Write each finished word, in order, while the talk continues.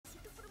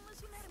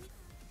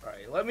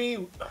Alright, let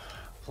me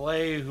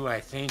play who I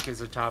think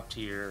is a top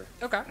tier.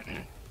 Okay.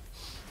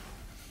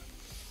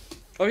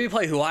 Let me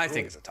play who I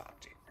think is a top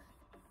tier.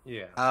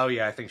 Yeah. Oh,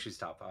 yeah, I think she's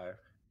top 5.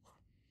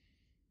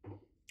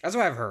 That's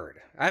what I've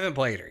heard. I haven't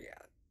played her yet.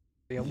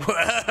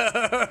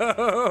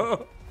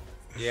 Whoa!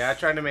 Yeah, I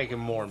tried to make him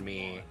more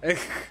me. What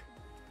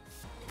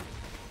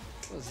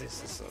is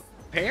this? Is a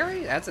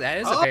parry? That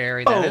is a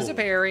parry. That is a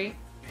parry.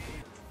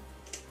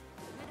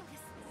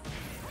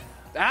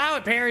 Ow,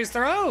 it parries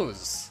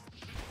throws.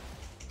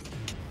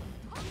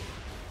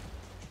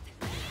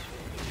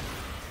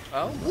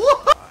 Oh.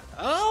 What?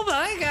 Oh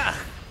my god.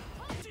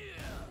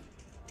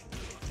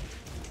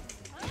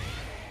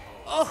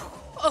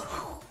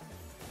 Oh.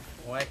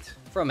 What?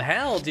 From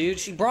hell, dude.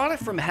 She brought it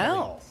from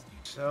hell.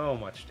 So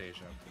much deja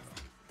vu.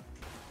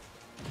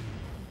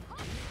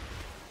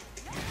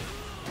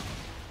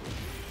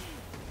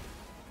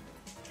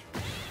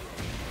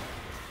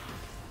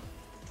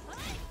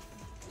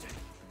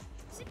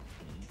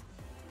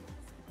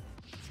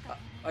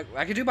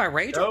 I could do my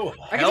rage. No,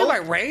 I can do my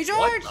rage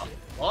art. What the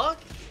fuck?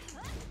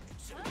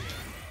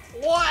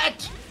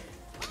 What?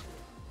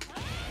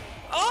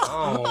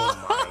 Oh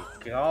my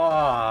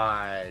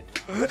god.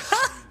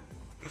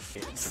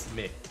 It's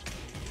mid.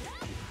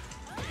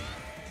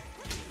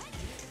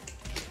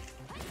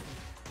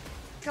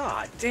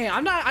 God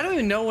damn, I don't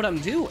even know what I'm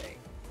doing.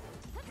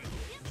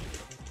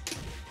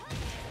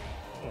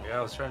 Yeah,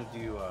 I was trying to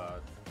do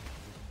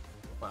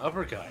my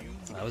uppercut.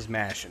 I was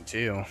mashing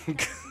too.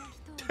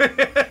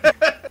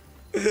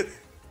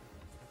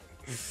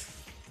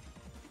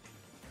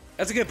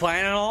 That's a good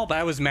plan and all, but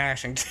I was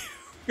mashing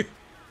too.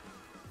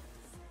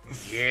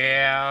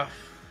 Yeah.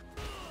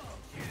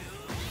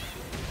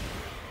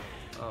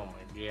 Oh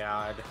my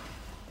god.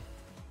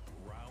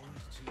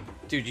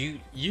 Dude,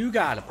 you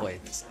gotta play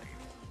this thing.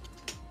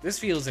 This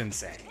feels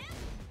insane.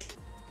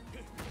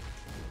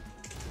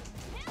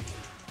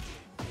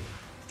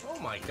 Oh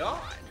my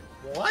god.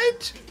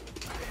 What?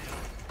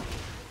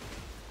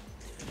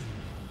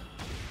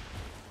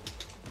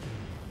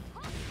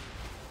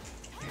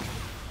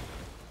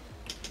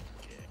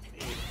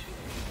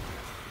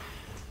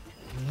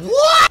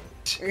 What?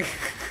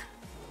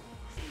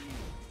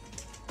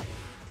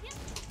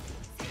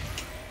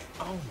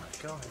 Oh my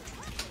god.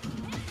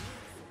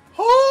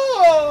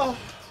 Oh!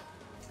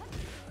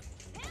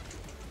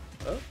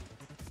 Oh.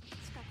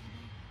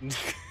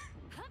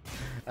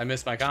 I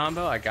missed my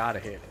combo. I gotta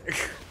hit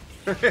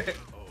it.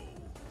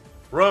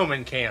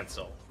 Roman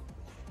cancel.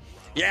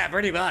 Yeah,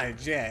 pretty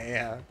much.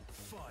 Yeah.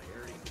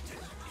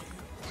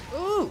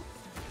 Ooh.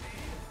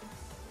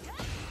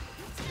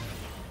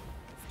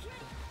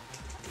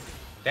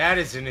 That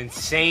is an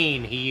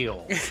insane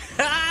heal.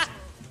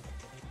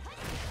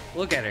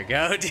 Look at her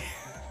go. Dude.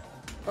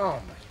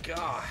 Oh my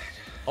god.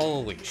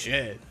 Holy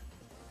shit.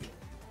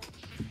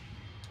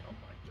 Oh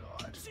my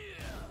god.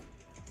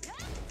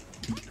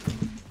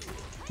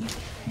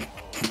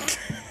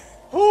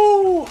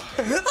 Ooh.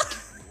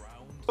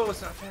 Oh,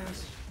 it's not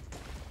fast.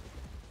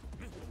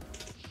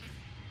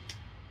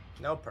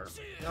 No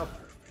perfect. No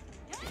perfect.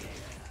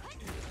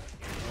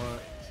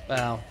 What?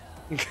 Well.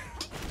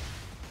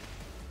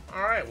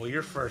 All right. Well,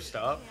 you're first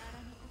up.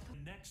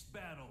 Next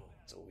battle.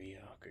 So we,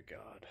 good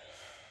god.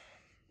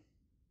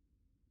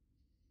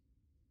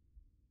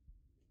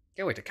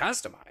 Can't wait to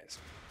customize.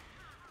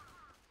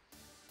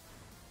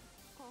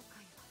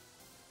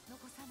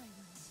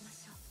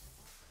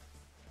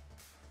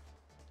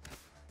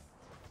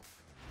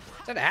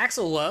 Is that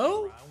Axel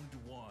Low? Round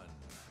 1.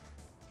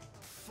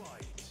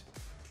 Fight.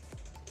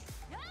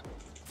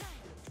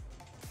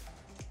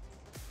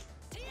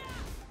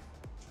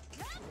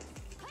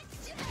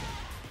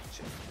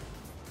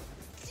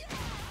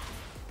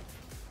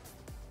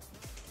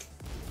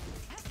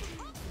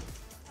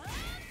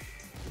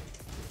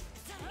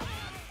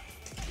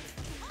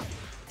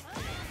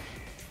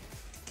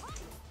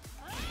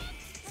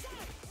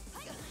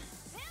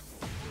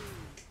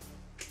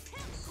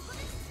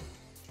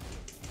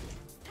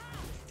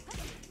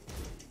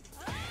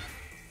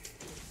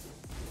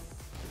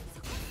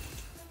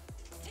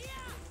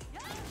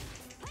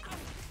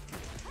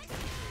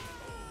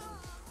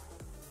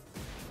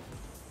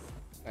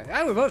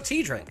 Ah, we're both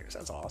tea drinkers.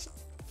 That's awesome.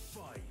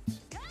 Fight.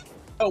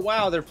 Oh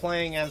wow, they're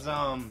playing as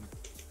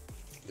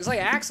It's like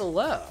Axel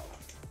Low.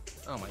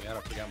 Oh my god,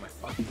 I forgot my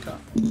fucking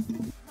cup.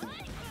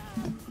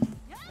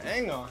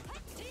 Hang on.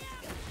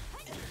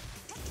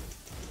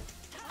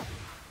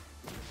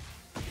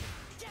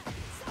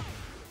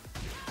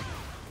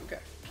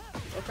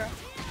 Okay.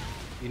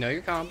 You know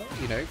your combo.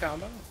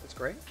 That's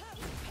great.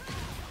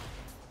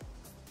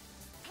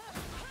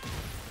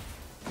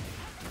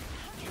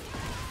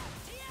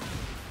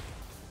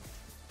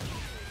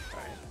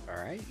 All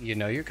right. You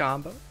know your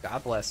combo.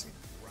 God bless you.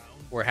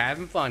 We're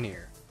having fun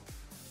here.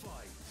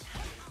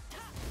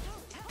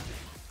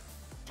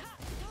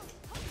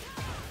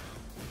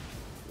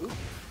 Ooh.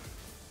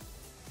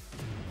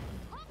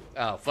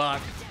 Oh,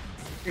 fuck.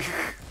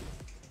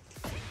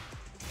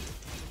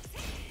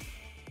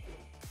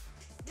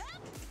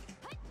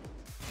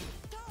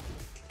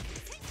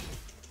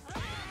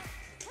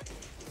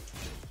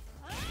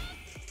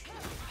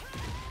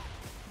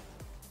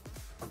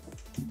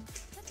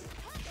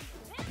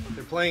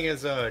 playing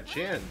as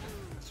Jin.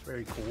 That's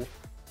very cool.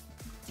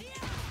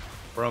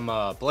 From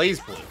Blaze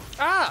Blue.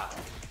 Ah!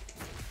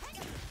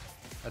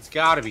 That's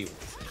gotta be what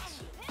this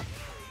is.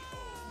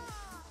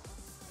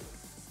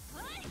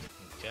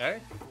 Okay.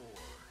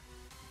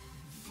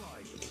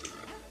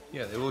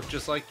 Yeah, they look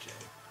just like Jin.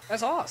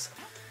 That's awesome.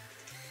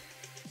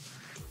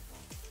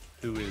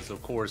 Who is,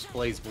 of course,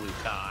 Blaze Blue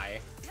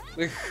Kai.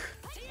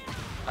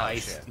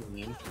 Ice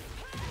Team.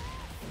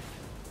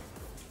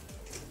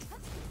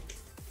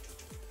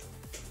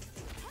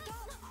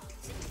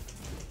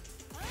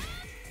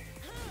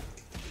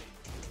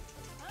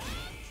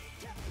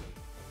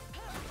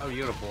 Oh,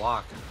 you gotta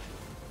block.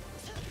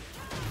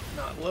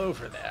 Not low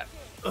for that.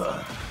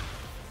 Ugh.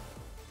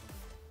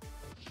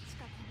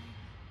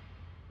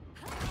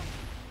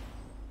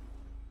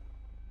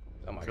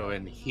 Oh my Go god.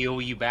 ahead and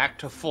heal you back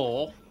to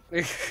full.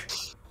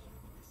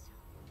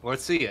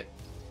 Let's see it.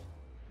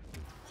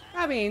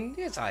 I mean,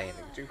 it's not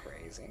anything too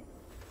crazy.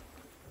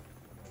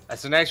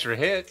 That's an extra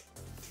hit.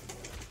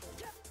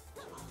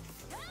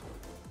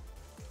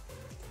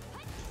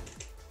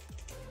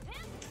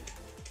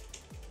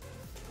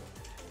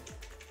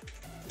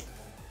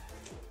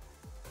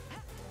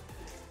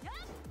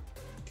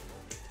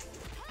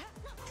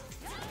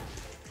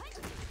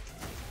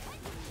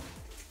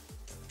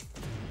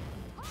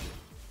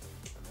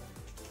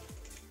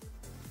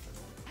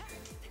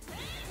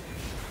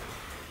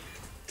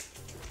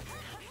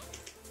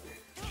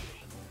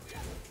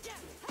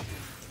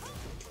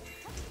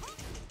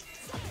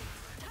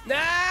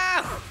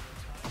 No!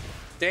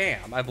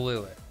 Damn, I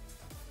blew it.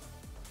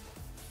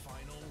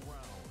 Final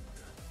round.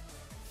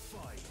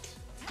 Fight.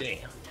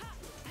 Damn.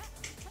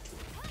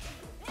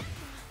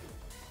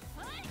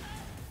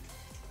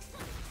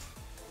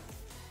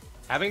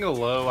 Having a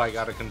low I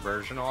got a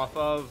conversion off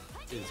of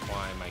is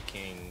why my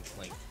king,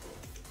 like,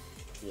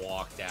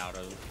 walked out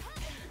of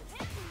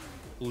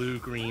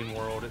blue-green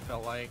world, it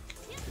felt like.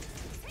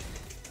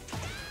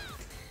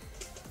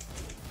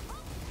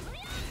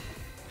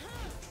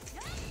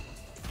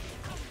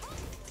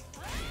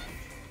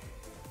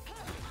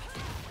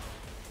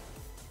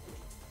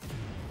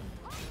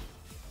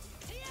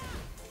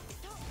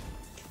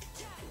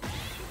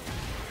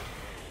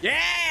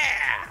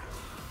 Yeah!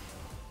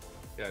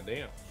 God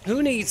damn.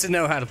 Who needs to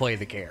know how to play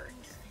the character?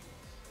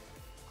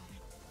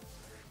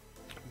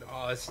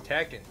 Oh, it's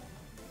Tekken.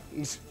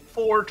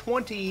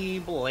 420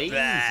 blazes.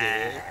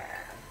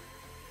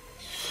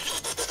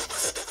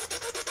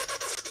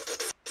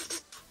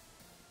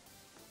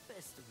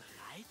 Bist du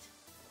bereit?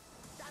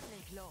 Dann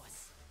leg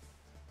los.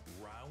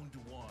 Round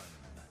one.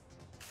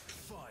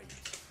 Fight.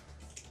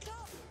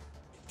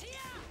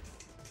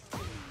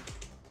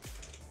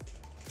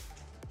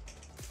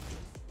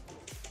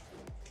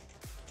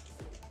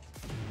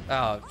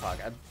 Oh, fuck.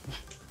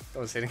 I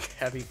was hitting a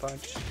heavy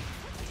punch.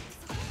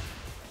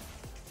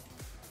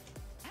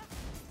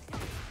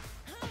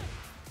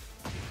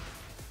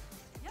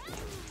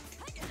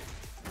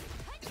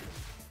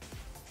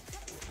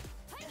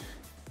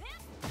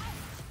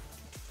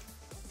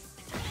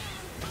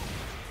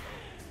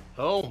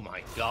 Oh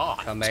my god.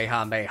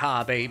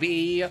 Kamehameha,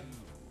 baby.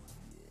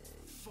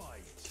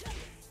 Fight.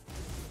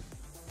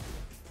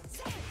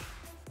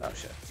 Oh,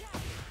 shit.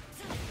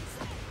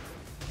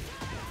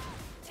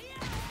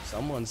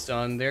 Someone's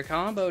done their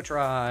combo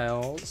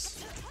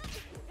trials.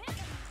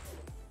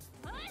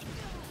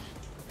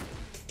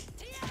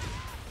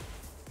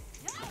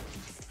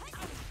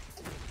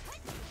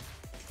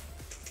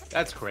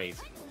 That's crazy.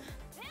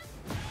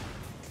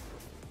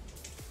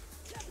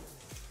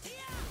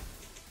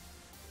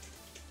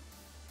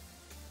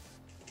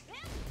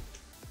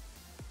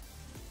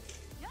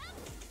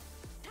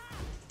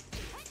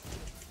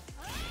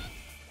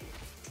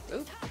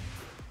 Ooh.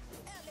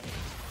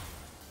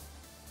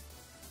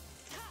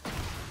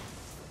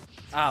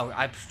 Oh,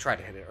 I tried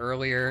to hit it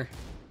earlier.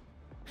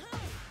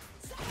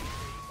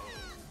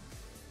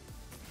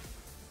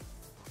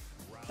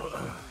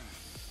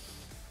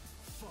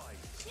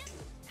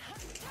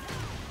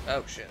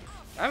 Oh shit.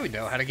 I don't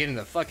know how to get in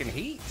the fucking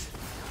heat.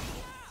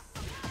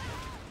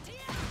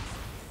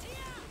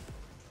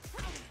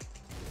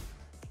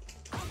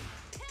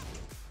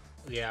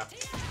 Yeah.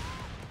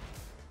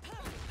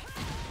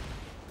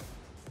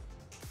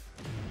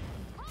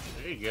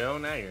 There you go,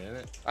 now you're in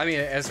it. I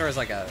mean, as far as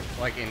like a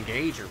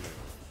engager move.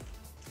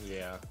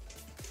 Yeah.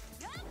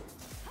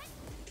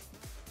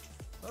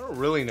 I don't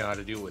really know how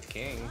to do it with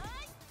King,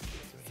 to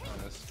be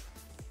honest.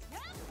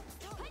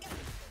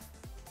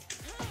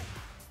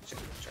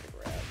 Try to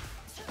grab.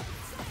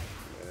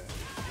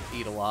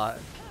 Eat a lot.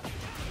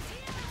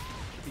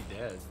 Could be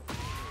dead.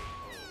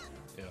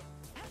 Yeah.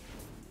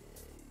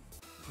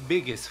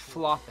 Biggest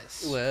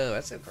floppus. Whoa,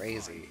 that's so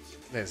crazy.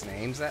 There's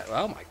names that.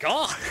 Oh my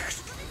god.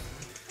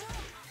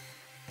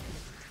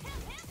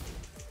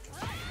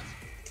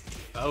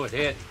 Oh, it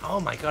hit. Oh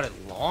my god, it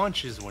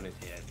launches when it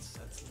hits.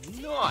 That's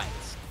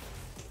nuts.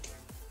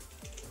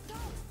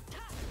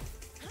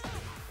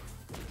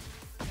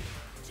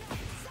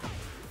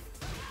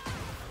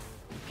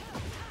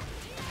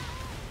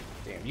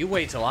 Damn, you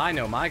wait till I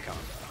know my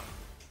combo.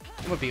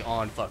 I'm gonna be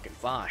on fucking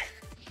fire.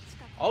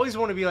 Always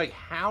want to be like,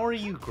 how are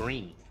you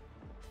green?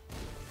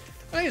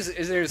 I think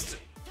is there's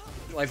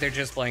like they're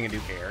just playing a new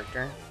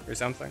character or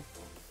something.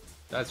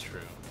 That's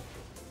true.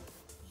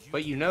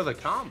 But you know the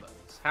combos.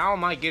 How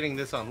am I getting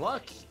this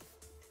unlucky?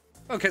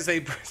 Oh, because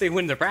they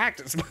win the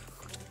practice mode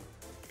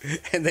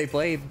and they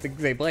played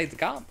the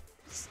comp.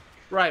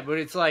 Right, but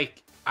it's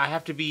like I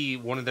have to be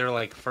one of their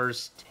like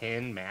first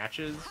 10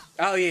 matches.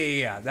 Oh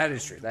yeah. That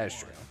is true. That's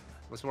true.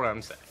 That's what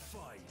I'm saying.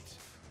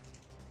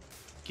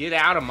 Get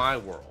out of my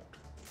world.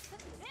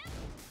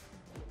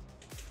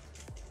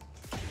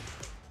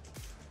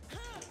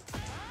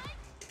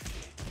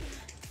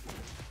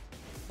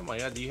 Oh my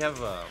god, do you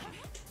have a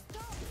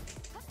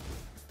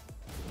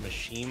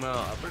Mishima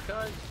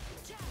uppercut?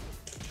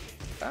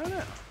 I don't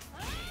know.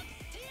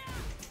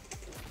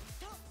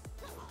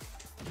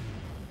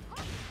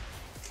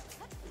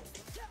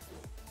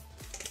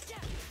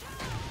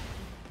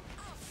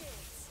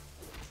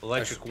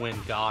 Electric Wind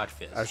God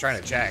Fist. I was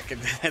trying to check,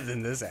 and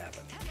then this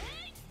happened.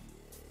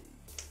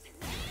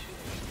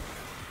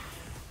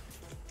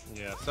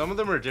 Yeah, some of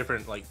them are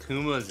different. Like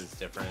Kuma's is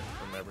different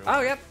from everyone. Oh,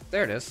 yep,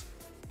 there it is.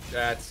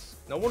 That's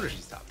no wonder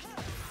she's top 2.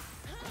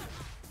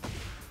 I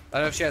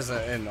don't know if she has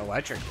an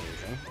electric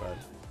version, but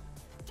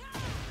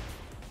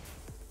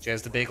she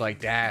has the big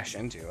like dash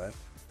into it.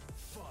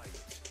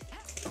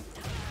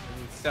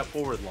 And step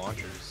forward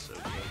launchers, so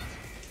good.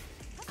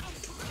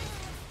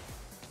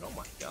 Oh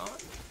my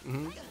god.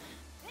 Mm-hmm.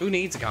 Who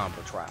needs a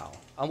combo trial?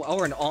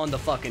 Or an on the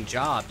fucking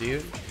job,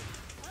 dude.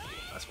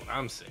 That's what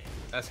I'm saying.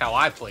 That's how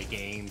I play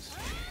games.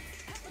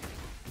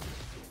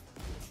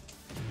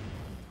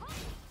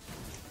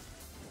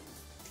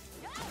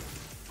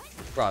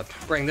 Bro,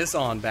 bring this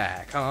on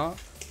back, huh?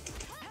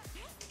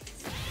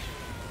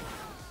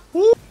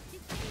 Woo!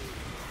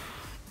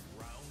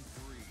 Round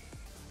 3.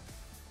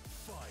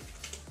 Fight.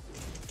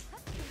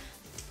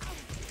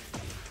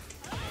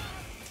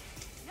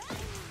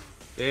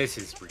 This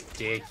is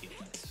ridiculous.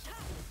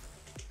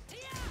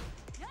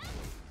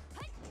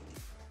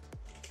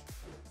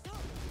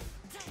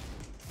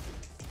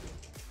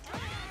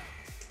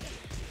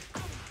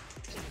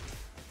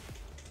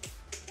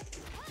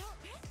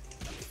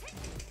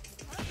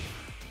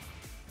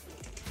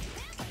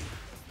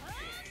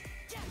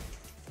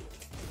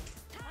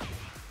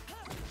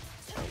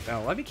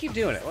 No, let me keep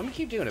doing it. Let me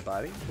keep doing it,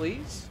 buddy.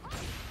 Please.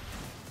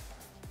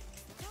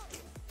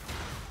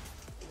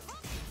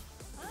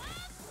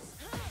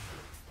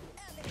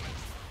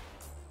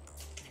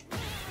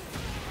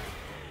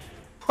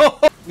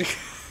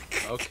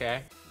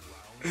 Okay.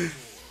 Round 4.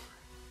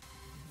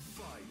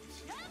 Fight.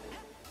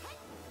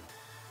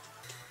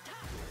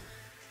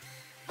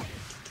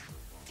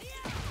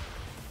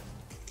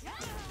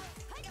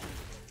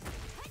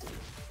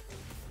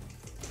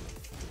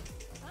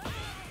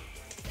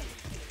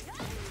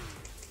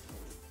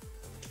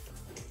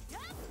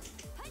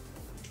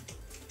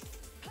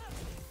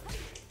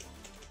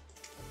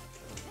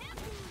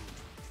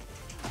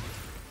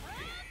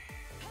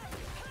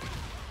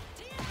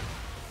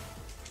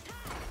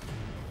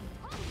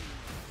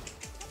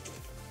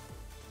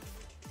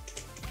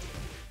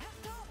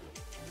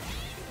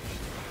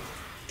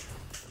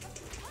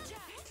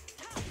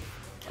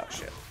 Oh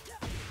shit.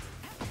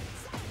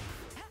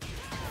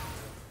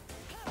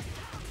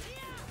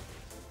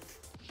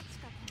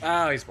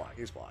 Oh, he's blocking.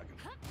 He's blocking.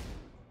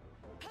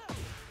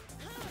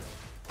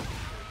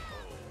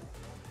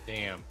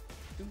 Damn.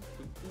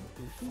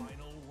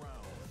 Final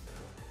round.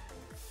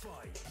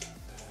 Fight.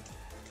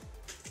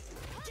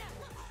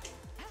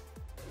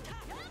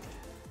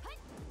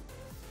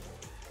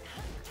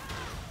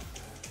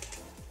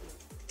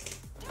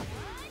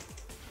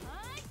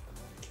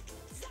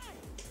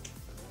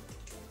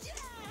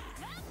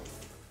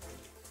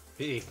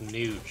 Big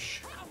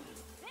nooch.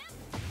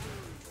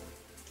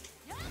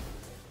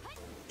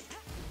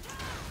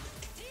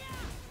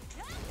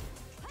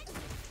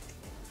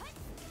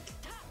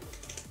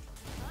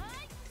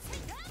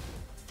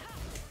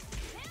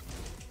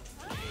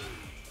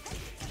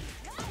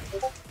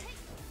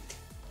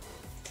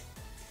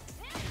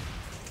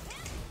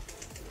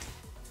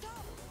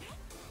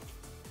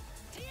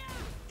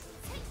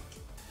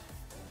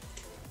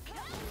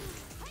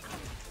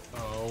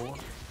 Oh.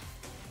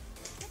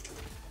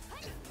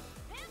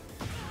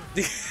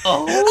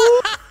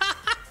 Oh.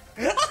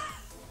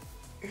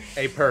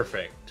 Hey,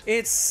 perfect.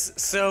 It's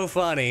so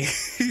funny.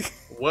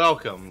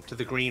 Welcome to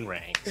the green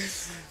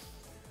ranks.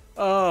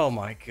 Oh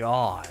my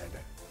god.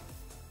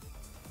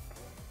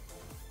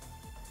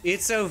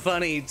 It's so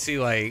funny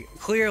to like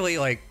clearly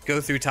like go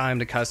through time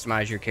to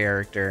customize your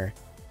character,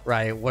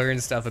 right? Learn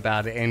stuff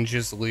about it and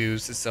just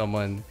lose to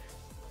someone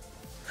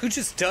who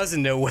just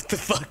doesn't know what the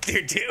fuck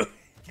they're doing.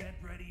 Get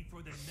ready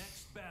for the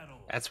next battle.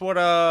 That's what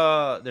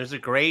there's a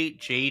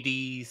great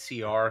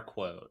JDCR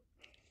quote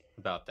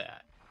about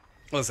that.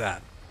 What's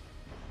that?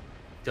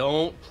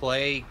 Don't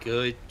play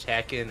good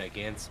Tekken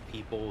against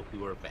people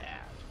who are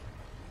bad.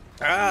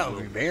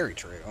 Oh, very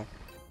true.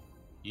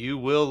 You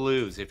will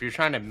lose. If you're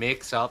trying to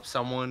mix up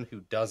someone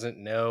who doesn't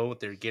know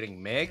they're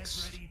getting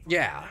mixed,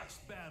 Yeah.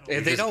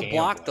 If they just don't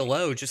block the gambling.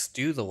 low, just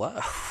do the low.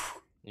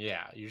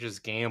 Yeah, you're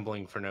just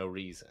gambling for no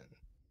reason.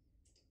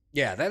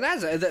 Yeah, that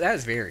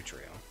is very true.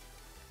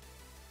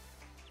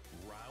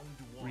 Round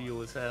one.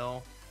 Real as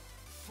hell.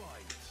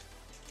 Fight.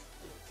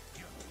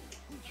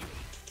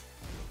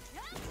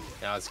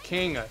 Now as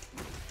king,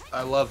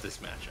 I love this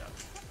matchup.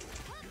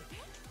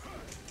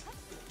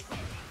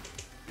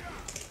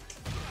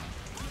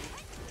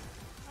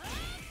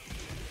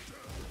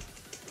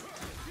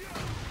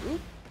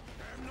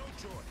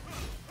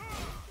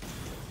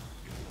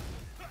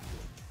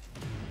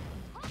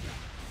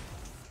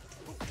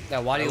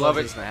 Now, why do I you love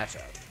love it. this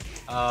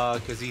matchup?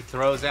 Because he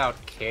throws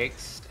out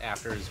kicks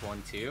after his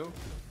 1-2.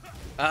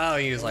 Oh,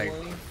 you just like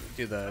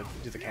do the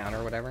counter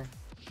or whatever.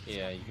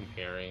 Yeah, you can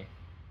parry.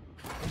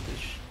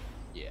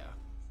 Yeah.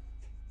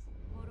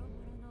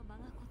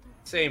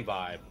 Same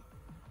vibe.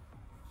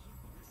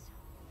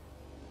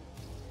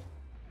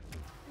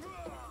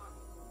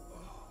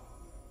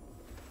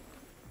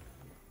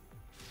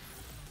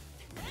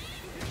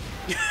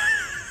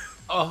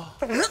 Oh.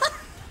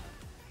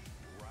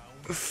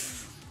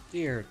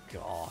 Dear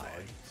God.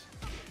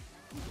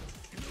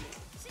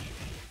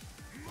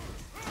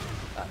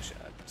 Oh shit.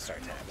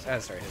 Start tabs. I had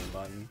to start hitting the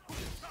button.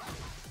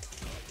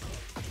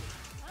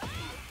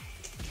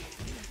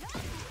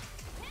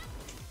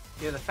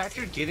 Yeah, the fact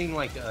you're getting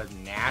like a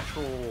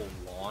natural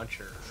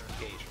launcher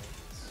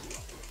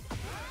occasionally.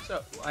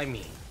 So, I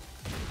mean,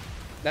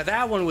 Now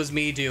that one was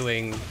me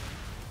doing.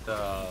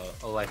 the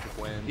electric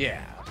wind.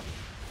 Yeah.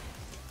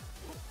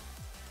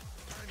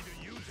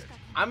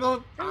 I'm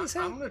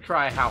gonna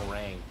try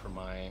Howrang for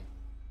my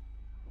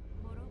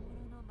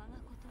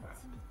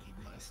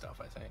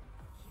stuff, I think.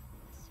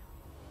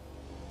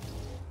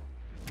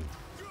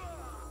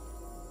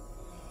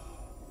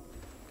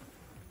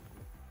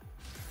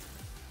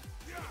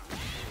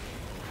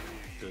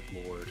 Good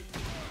lord.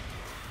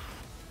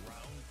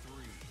 Round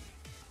three.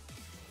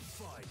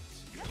 Fight.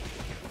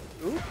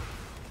 Ooh.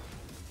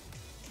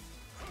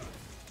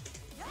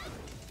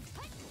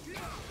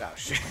 Oh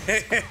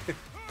shit.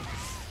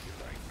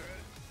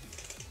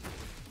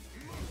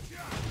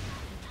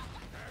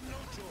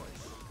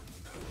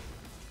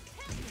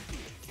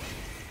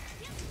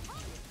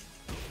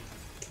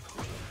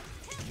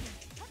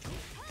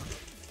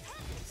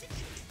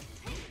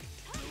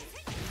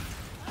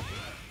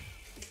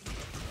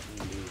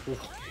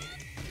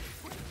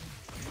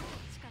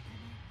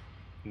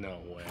 No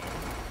way.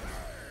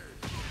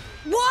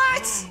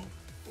 What?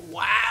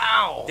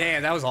 Wow!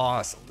 Damn, that was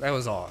awesome. That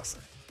was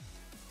awesome.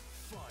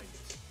 Fight.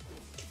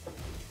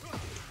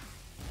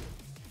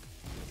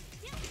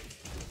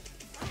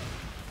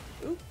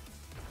 Ooh.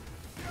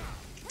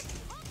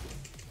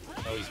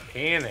 Oh, he's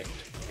panicked.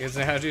 He doesn't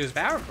know how to do his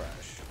power crush.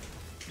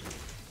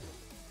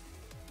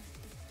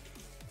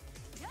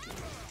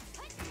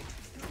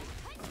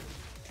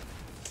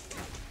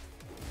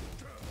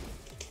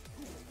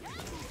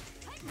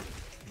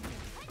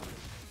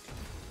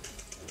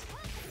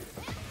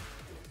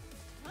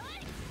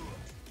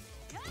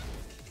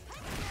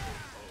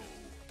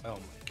 Oh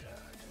my god.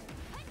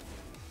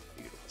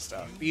 Beautiful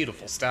stuff.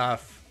 Beautiful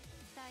stuff.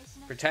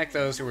 Protect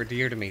those who are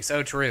dear to me.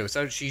 So true.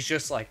 So she's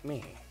just like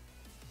me.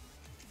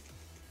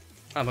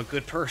 I'm a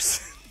good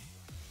person.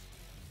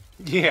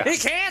 Yeah. He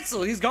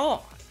canceled. He's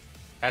gone.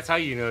 That's how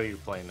you know you're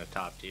playing the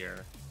top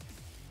tier.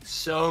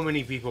 So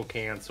many people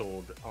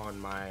canceled on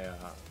my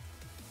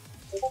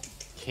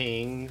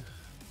king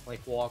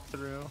like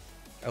walkthrough.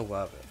 I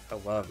love it. I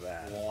love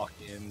that. Walk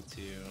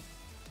into.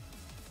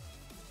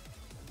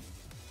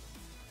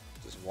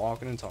 Just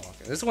walking and talking.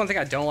 This is one thing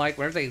I don't like.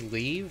 Whenever they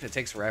leave, it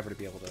takes forever to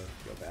be able to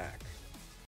go back.